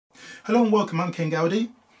Hello and welcome, I'm Ken Gowdy,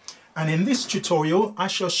 and in this tutorial I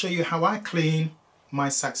shall show you how I clean my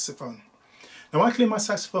saxophone. Now I clean my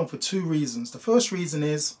saxophone for two reasons. The first reason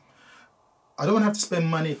is I don't have to spend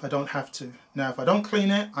money if I don't have to. Now if I don't clean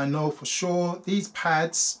it, I know for sure these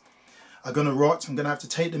pads are going to rot. I'm going to have to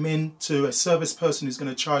take them in to a service person who's going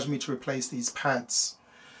to charge me to replace these pads.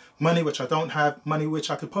 Money which I don't have, money which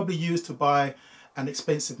I could probably use to buy an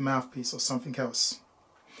expensive mouthpiece or something else.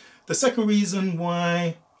 The second reason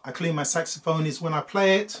why I clean my saxophone is when I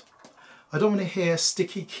play it, I don't want to hear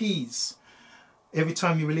sticky keys. Every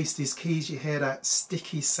time you release these keys, you hear that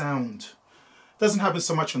sticky sound. Doesn't happen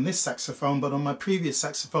so much on this saxophone, but on my previous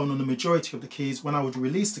saxophone, on the majority of the keys, when I would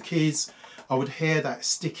release the keys, I would hear that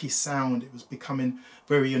sticky sound. It was becoming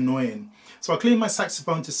very annoying. So I clean my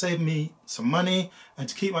saxophone to save me some money and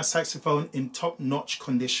to keep my saxophone in top-notch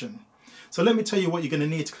condition. So let me tell you what you're going to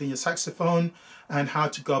need to clean your saxophone and how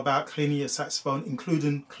to go about cleaning your saxophone,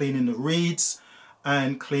 including cleaning the reeds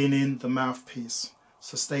and cleaning the mouthpiece.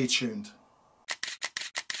 So stay tuned.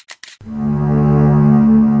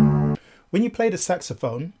 When you play the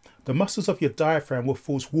saxophone, the muscles of your diaphragm will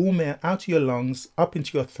force warm air out of your lungs up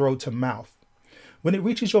into your throat and mouth. When it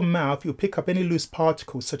reaches your mouth, you'll pick up any loose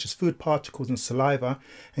particles such as food particles and saliva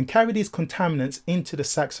and carry these contaminants into the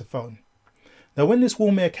saxophone. Now when this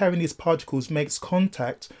warm air carrying these particles makes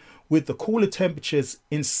contact with the cooler temperatures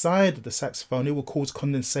inside of the saxophone, it will cause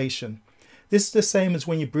condensation. This is the same as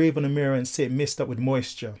when you breathe on a mirror and see it mist up with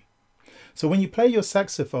moisture. So when you play your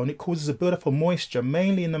saxophone, it causes a buildup of moisture,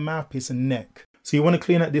 mainly in the mouthpiece and neck. So you want to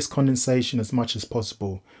clean out this condensation as much as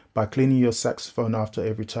possible by cleaning your saxophone after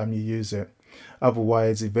every time you use it.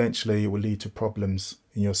 Otherwise, eventually it will lead to problems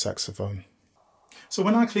in your saxophone. So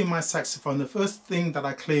when I clean my saxophone, the first thing that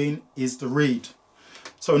I clean is the reed.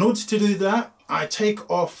 So in order to do that, I take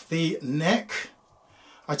off the neck.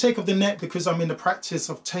 I take off the neck because I'm in the practice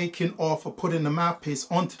of taking off or putting the mouthpiece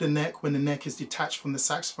onto the neck when the neck is detached from the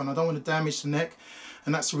saxophone. I don't want to damage the neck,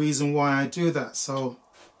 and that's the reason why I do that. So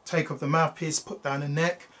take off the mouthpiece, put down the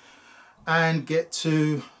neck, and get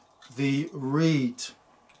to the reed.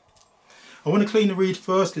 I want to clean the reed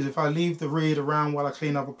first, because if I leave the reed around while I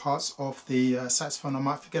clean other parts of the saxophone, I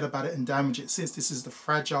might forget about it and damage it. Since this is the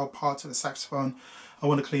fragile part of the saxophone, I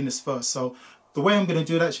want to clean this first. So the way I'm going to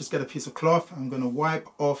do that is just get a piece of cloth. I'm going to wipe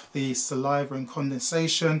off the saliva and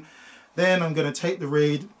condensation. Then I'm going to take the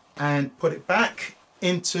reed and put it back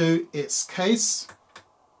into its case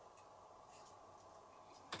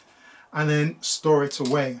and then store it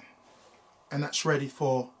away. And that's ready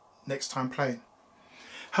for next time playing.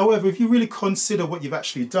 However, if you really consider what you've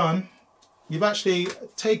actually done, you've actually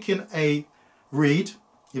taken a reed,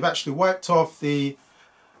 you've actually wiped off the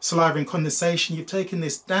saliva and condensation, you've taken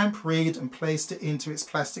this damp reed and placed it into its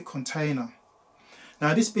plastic container.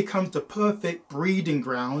 Now this becomes the perfect breeding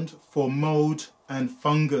ground for mold and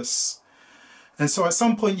fungus. And so at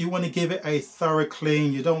some point you want to give it a thorough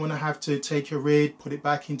clean. You don't want to have to take your reed, put it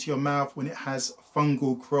back into your mouth when it has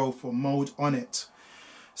fungal growth or mold on it.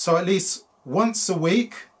 So at least once a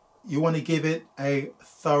week, you want to give it a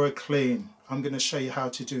thorough clean. I'm going to show you how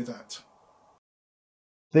to do that.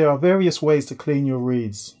 There are various ways to clean your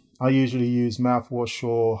reeds. I usually use mouthwash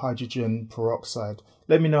or hydrogen peroxide.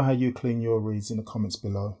 Let me know how you clean your reeds in the comments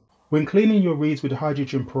below. When cleaning your reeds with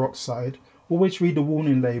hydrogen peroxide, always read the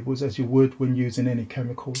warning labels as you would when using any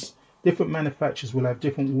chemicals. Different manufacturers will have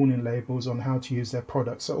different warning labels on how to use their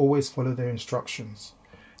products, so always follow their instructions.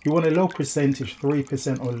 You want a low percentage,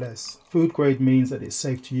 3% or less. Food grade means that it's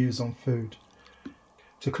safe to use on food.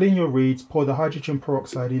 To clean your reeds, pour the hydrogen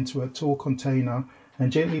peroxide into a tall container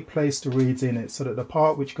and gently place the reeds in it so that the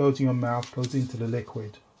part which goes in your mouth goes into the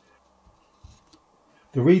liquid.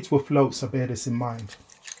 The reeds will float, so bear this in mind.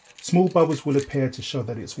 Small bubbles will appear to show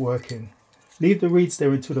that it's working. Leave the reeds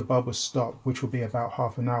there until the bubbles stop, which will be about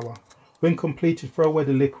half an hour. When completed, throw away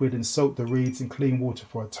the liquid and soak the reeds in clean water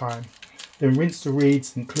for a time. Then rinse the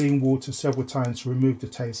reeds in clean water several times to remove the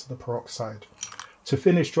taste of the peroxide. To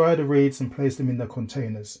finish, dry the reeds and place them in their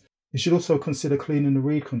containers. You should also consider cleaning the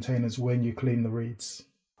reed containers when you clean the reeds.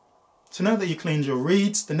 So now that you cleaned your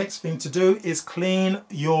reeds, the next thing to do is clean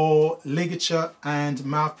your ligature and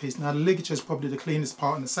mouthpiece. Now the ligature is probably the cleanest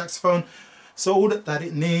part in the saxophone, so all that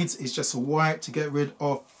it needs is just a wipe to get rid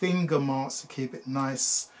of finger marks to keep it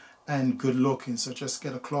nice and good looking. So just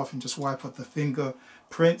get a cloth and just wipe up the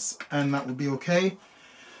fingerprints and that will be okay.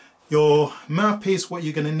 Your mouthpiece, what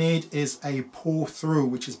you're going to need is a pull through,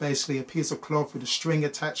 which is basically a piece of cloth with a string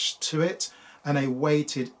attached to it and a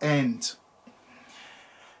weighted end.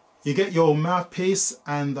 You get your mouthpiece,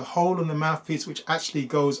 and the hole in the mouthpiece which actually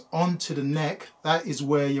goes onto the neck, that is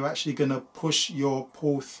where you're actually going to push your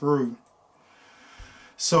pull through.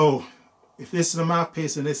 So if this is a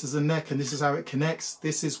mouthpiece and this is a neck and this is how it connects,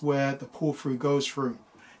 this is where the pull through goes through,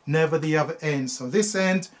 never the other end. So this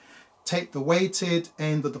end, take the weighted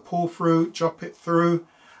end of the pull through, drop it through,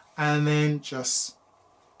 and then just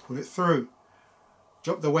pull it through.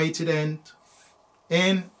 Drop the weighted end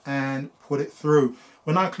in and put it through.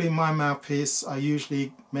 When I clean my mouthpiece, I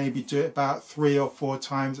usually maybe do it about 3 or 4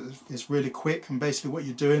 times. It's really quick, and basically what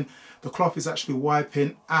you're doing, the cloth is actually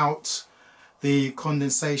wiping out the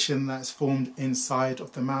condensation that's formed inside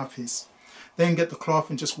of the mouthpiece. Then get the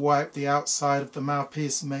cloth and just wipe the outside of the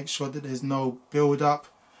mouthpiece and make sure that there's no build-up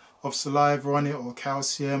of saliva on it or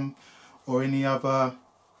calcium or any other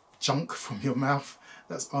junk from your mouth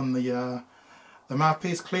that's on the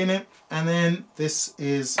mouthpiece. Clean it, and then this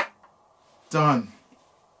is done.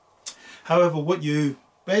 However, what you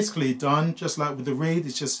basically done, just like with the reed,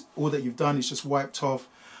 it's just all that you've done is just wiped off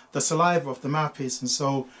the saliva of the mouthpiece. And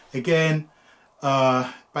so again,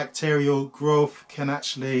 bacterial growth can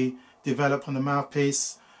actually develop on the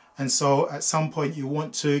mouthpiece, and so at some point you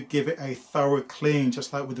want to give it a thorough clean.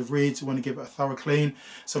 Just like with the reeds, you want to give it a thorough clean.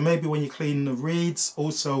 So maybe when you clean the reeds,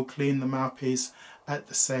 also clean the mouthpiece at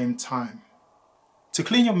the same time. To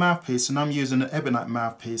clean your mouthpiece, and I'm using an ebonite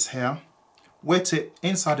mouthpiece here, wet it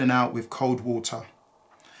inside and out with cold water.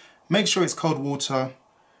 Make sure it's cold water,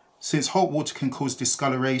 since hot water can cause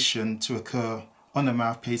discoloration to occur on the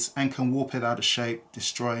mouthpiece and can warp it out of shape,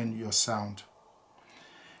 destroying your sound.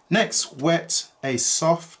 Next, wet a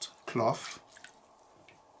soft cloth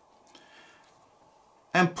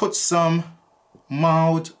and put some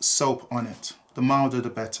mild soap on it. The milder the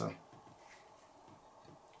better.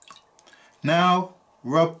 Now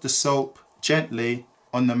rub the soap gently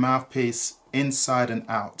on the mouthpiece inside and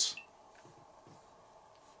out.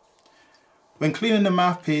 When cleaning the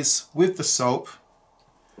mouthpiece with the soap,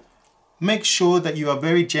 make sure that you are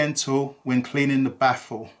very gentle when cleaning the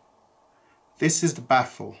baffle. This is the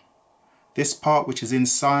baffle, this part which is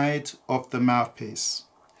inside of the mouthpiece.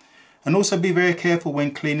 And also be very careful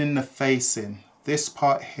when cleaning the facing. This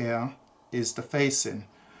part here is the facing,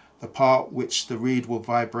 the part which the reed will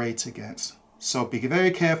vibrate against. So be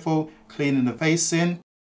very careful cleaning the facing.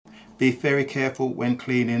 Be very careful when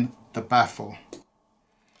cleaning the baffle.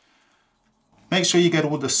 Make sure you get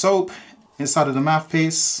all the soap inside of the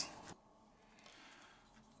mouthpiece.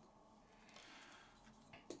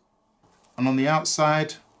 And on the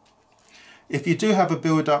outside, if you do have a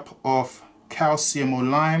build-up of calcium or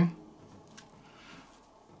lime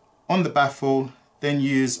on the baffle, then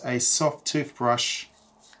use a soft toothbrush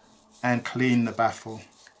and clean the baffle.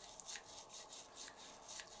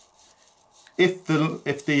 If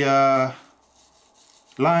the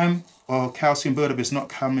lime or calcium buildup is not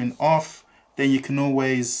coming off, then you can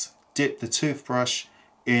always dip the toothbrush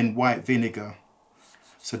in white vinegar.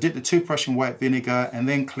 So dip the toothbrush in white vinegar and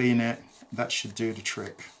then clean it. That should do the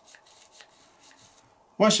trick.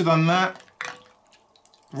 Once you've done that,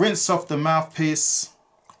 rinse off the mouthpiece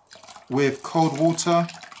with cold water.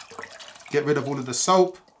 Get rid of all of the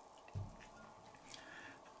soap.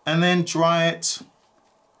 And then dry it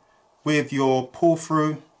with your pull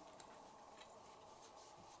through.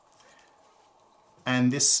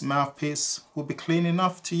 And this mouthpiece will be clean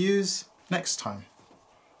enough to use next time.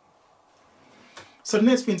 So the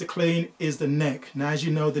next thing to clean is the neck. Now, as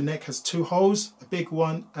you know, the neck has 2 holes, a big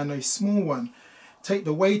one and a small one. Take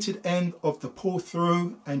the weighted end of the pull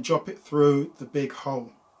through and drop it through the big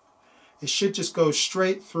hole. It should just go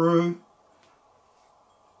straight through,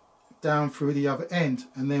 down through the other end.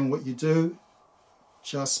 And then what you do,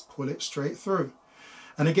 just pull it straight through.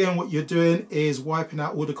 And again, what you're doing is wiping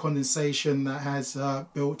out all the condensation that has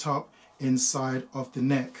built up inside of the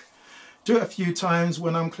neck. Do it a few times.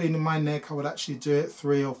 When I'm cleaning my neck, I would actually do it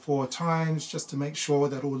 3 or 4 times just to make sure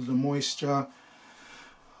that all of the moisture,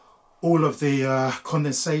 all of the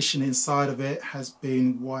condensation inside of it has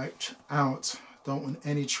been wiped out. Don't want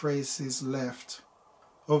any traces left.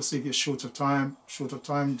 Obviously, if you're short of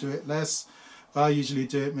time, do it less. I usually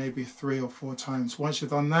do it maybe 3 or 4 times. Once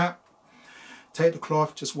you've done that, take the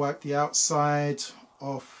cloth, just wipe the outside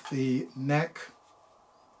of the neck.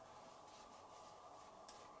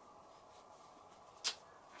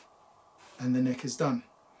 And the neck is done.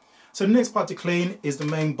 So the next part to clean is the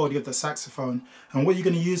main body of the saxophone. And what you're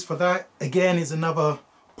going to use for that, again, is another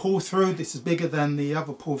pull through. This is bigger than the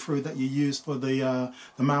other pull through that you use for the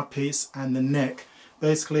mouthpiece and the neck.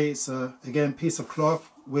 Basically, it's a, again, piece of cloth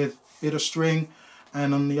with a bit of string,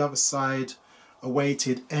 and on the other side, a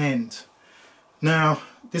weighted end. Now,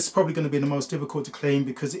 this is probably going to be the most difficult to clean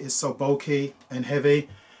because it is so bulky and heavy.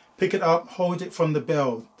 Pick it up, hold it from the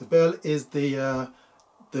bell. The bell is the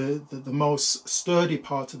the most sturdy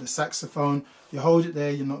part of the saxophone. You hold it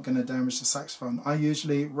there, you're not going to damage the saxophone. I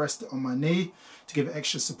usually rest it on my knee to give it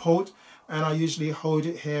extra support, and I usually hold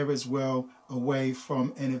it here as well, away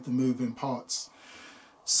from any of the moving parts.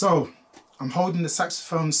 So I'm holding the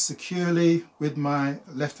saxophone securely with my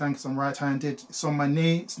left hand because I'm right-handed. It's on my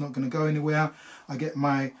knee, it's not going to go anywhere. I get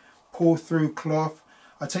my pull-through cloth.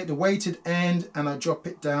 I take the weighted end and I drop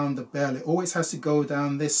it down the bell. It always has to go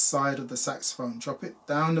down this side of the saxophone. Drop it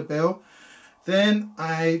down the bell. Then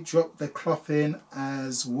I drop the cloth in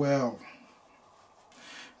as well.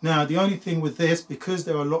 Now the only thing with this, because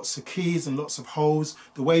there are lots of keys and lots of holes,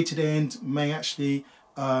 the weighted end may actually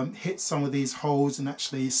hit some of these holes and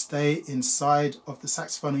actually stay inside of the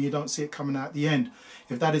saxophone, and you don't see it coming out the end.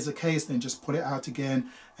 If that is the case, then just pull it out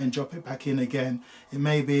again and drop it back in again. It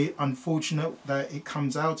may be unfortunate that it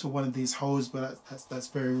comes out of one of these holes, but that's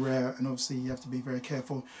very rare, and obviously you have to be very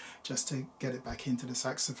careful just to get it back into the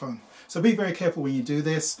saxophone. So be very careful when you do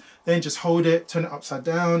this. Then just hold it, turn it upside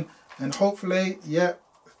down, and hopefully, yeah,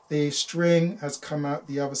 the string has come out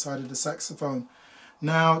the other side of the saxophone.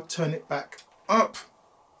 Now turn it back up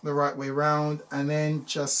the right way round, and then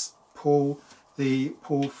just pull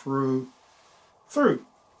through.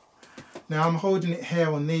 Now I'm holding it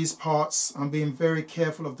here on these parts. I'm being very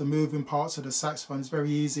careful of the moving parts of the saxophone. It's very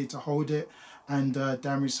easy to hold it and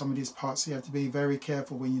damage some of these parts, so you have to be very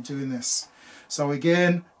careful when you're doing this. So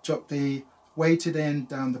again, drop the weighted end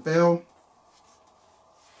down the bell,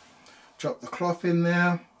 drop the cloth in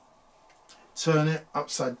there, turn it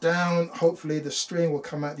upside down. Hopefully the string will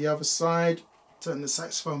come out the other side. Turn the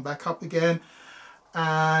saxophone back up again,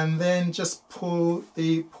 and then just pull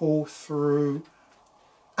the pull through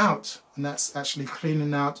out, and that's actually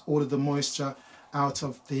cleaning out all of the moisture out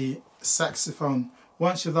of the saxophone.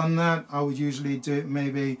 Once you've done that, I would usually do it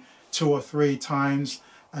maybe 2 or 3 times,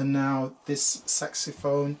 and now this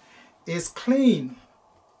saxophone is clean,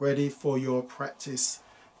 ready for your practice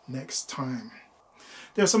next time.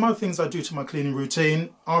 There are some other things I do to my cleaning routine.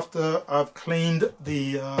 After I've cleaned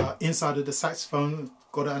the inside of the saxophone,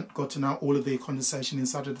 gotten out all of the condensation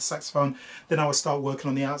inside of the saxophone, then I will start working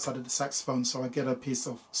on the outside of the saxophone. So I get a piece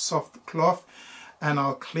of soft cloth and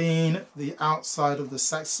I'll clean the outside of the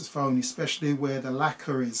saxophone, especially where the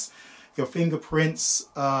lacquer is. Your fingerprints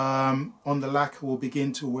on the lacquer will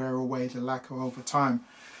begin to wear away the lacquer over time.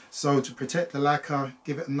 So to protect the lacquer,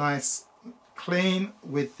 give it a nice clean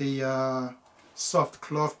with the soft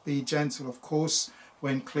cloth. Be gentle, of course,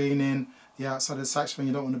 when cleaning the outside of the saxophone.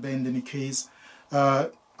 You don't want to bend any keys.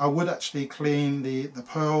 I would actually clean the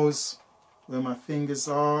pearls where my fingers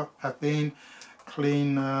have been.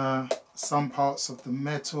 Clean some parts of the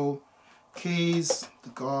metal keys, the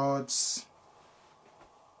guards,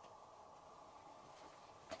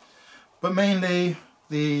 but mainly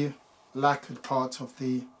the lacquered part of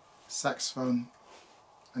the saxophone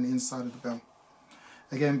and the inside of the bell.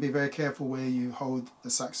 Again, be very careful where you hold the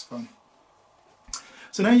saxophone.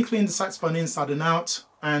 So now you clean the saxophone inside and out,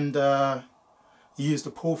 and you use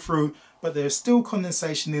the pull through, but there's still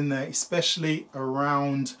condensation in there, especially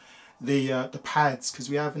around the pads, because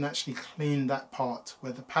we haven't actually cleaned that part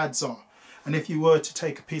where the pads are. And if you were to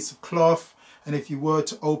take a piece of cloth, and if you were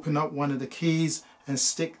to open up one of the keys and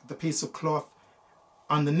stick the piece of cloth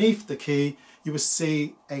underneath the key, you will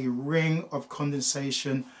see a ring of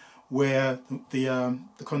condensation where the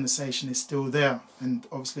condensation is still there, and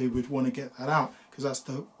obviously we'd want to get that out because that's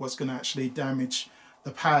what's going to actually damage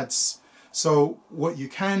the pads. So what you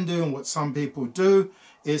can do, and what some people do,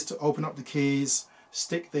 is to open up the keys,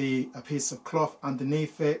 stick a piece of cloth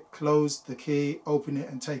underneath it, close the key, open it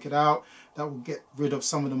and take it out. That will get rid of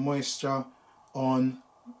some of the moisture on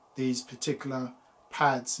these particular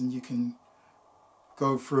pads, and you can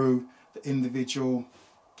go through the individual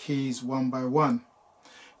keys one by one.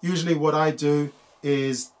 Usually what I do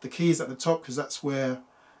is the keys at the top, because that's where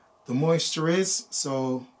the moisture is.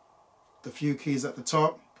 So the few keys at the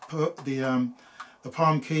top, the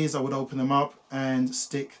palm keys, I would open them up and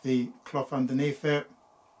stick the cloth underneath it,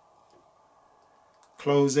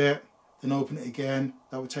 close it, then open it again.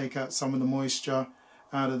 That will take out some of the moisture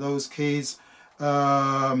out of those keys.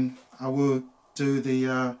 I will do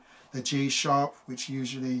the G sharp, which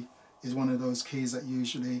usually is one of those keys that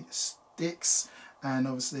usually sticks, and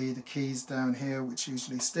obviously the keys down here which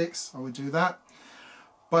usually sticks. I would do that.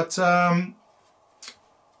 But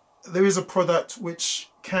there is a product which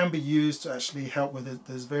can be used to actually help with it.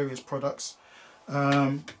 There's various products.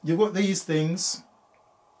 You've got these things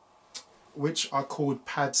which are called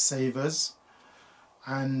pad savers,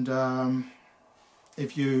 and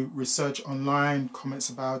if you research online comments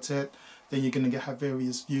about it, then you're going to have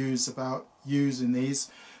various views about using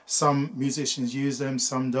these. Some musicians use them,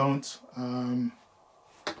 some don't.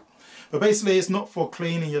 But basically it's not for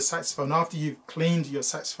cleaning your saxophone. After you've cleaned your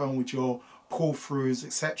saxophone with your pull-throughs,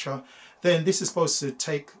 etc., then this is supposed to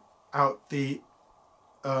take out the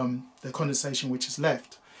condensation which is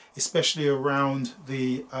left, especially around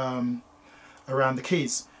the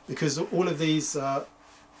keys, because all of these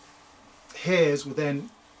hairs will then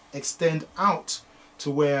extend out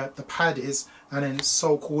to where the pad is and then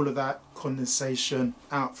soak all of that condensation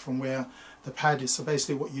out from where the pad is. So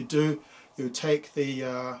basically what you do, you take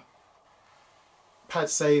the pad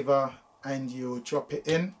saver and you drop it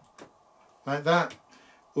in like that.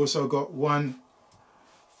 Also got one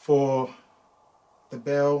for the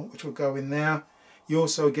bell which will go in there. You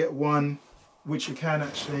also get one which you can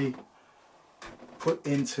actually put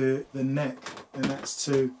into the neck, and that's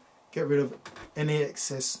to get rid of any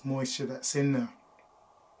excess moisture that's in there.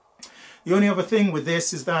 The only other thing with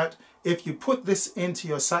this is that if you put this into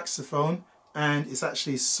your saxophone and it's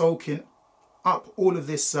actually soaking up all of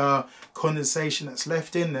this condensation that's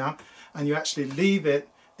left in there, and you actually leave it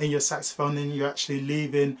in your saxophone, then you're actually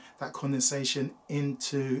leaving that condensation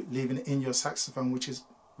leaving it in your saxophone, which is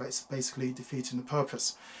basically defeating the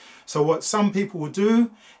purpose. So what some people will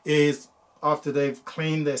do is, after they've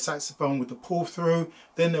cleaned their saxophone with the pull through,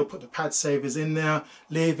 then they'll put the pad savers in there,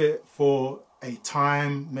 leave it for a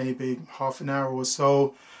time, maybe half an hour or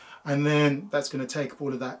so, and then that's going to take up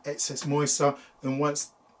all of that excess moisture. Then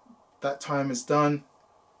once that time is done,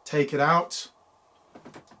 take it out,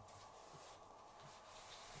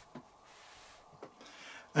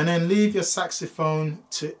 and then leave your saxophone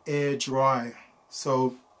to air dry.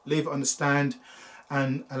 So leave it on the stand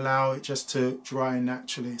and allow it just to dry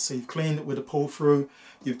naturally. So you've cleaned it with a pull through,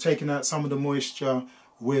 you've taken out some of the moisture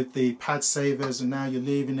with the pad savers, and now you're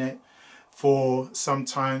leaving it for some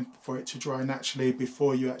time for it to dry naturally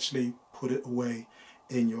before you actually put it away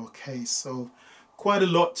in your case. So quite a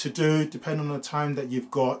lot to do, depending on the time that you've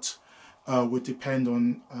got, would depend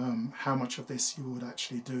on how much of this you would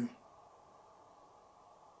actually do.